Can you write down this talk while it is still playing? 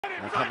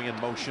They're coming in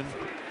motion.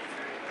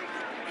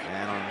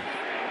 And on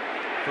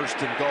first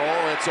and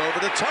goal, it's over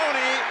to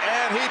Toney,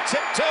 and he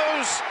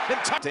tiptoes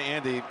to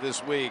Andy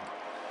this week.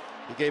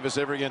 He gave us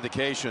every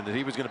indication that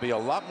he was going to be a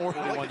lot more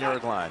than the 1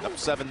 yard line. Up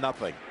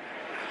 7-0.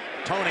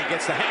 Toney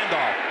gets the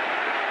handoff.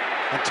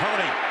 And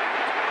Toney.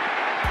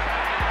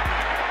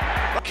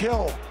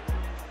 Kill.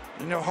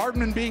 You know,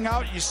 Hardman being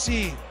out, you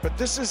see, but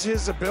this is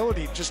his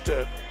ability just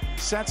to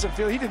sense and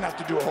feel. He didn't have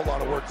to do a whole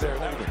lot of work there.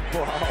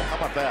 Wow, how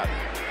about that?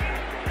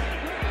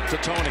 To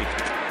Toney.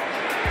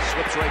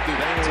 Slips right through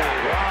that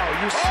tackle. Wow,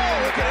 you see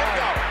look at him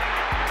go.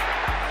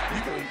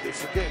 They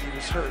forget he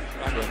was hurt.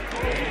 I mean,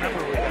 remember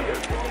when he got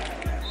hurt.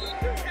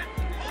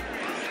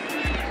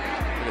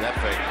 Look at that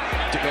fake.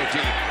 To go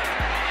deep.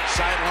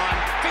 Sideline.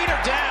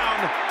 Feeder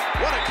down.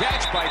 What a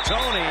catch by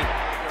Toney.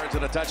 Yards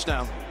and a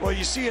touchdown. Well,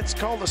 you see it's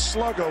called a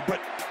sluggo, but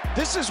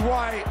this is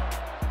why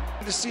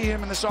to see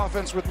him in this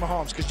offense with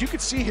Mahomes, because you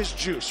could see his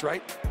juice,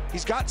 right?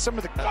 He's got some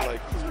of the...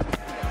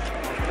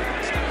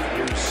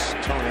 Here's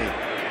Toney.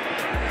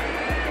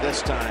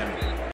 This time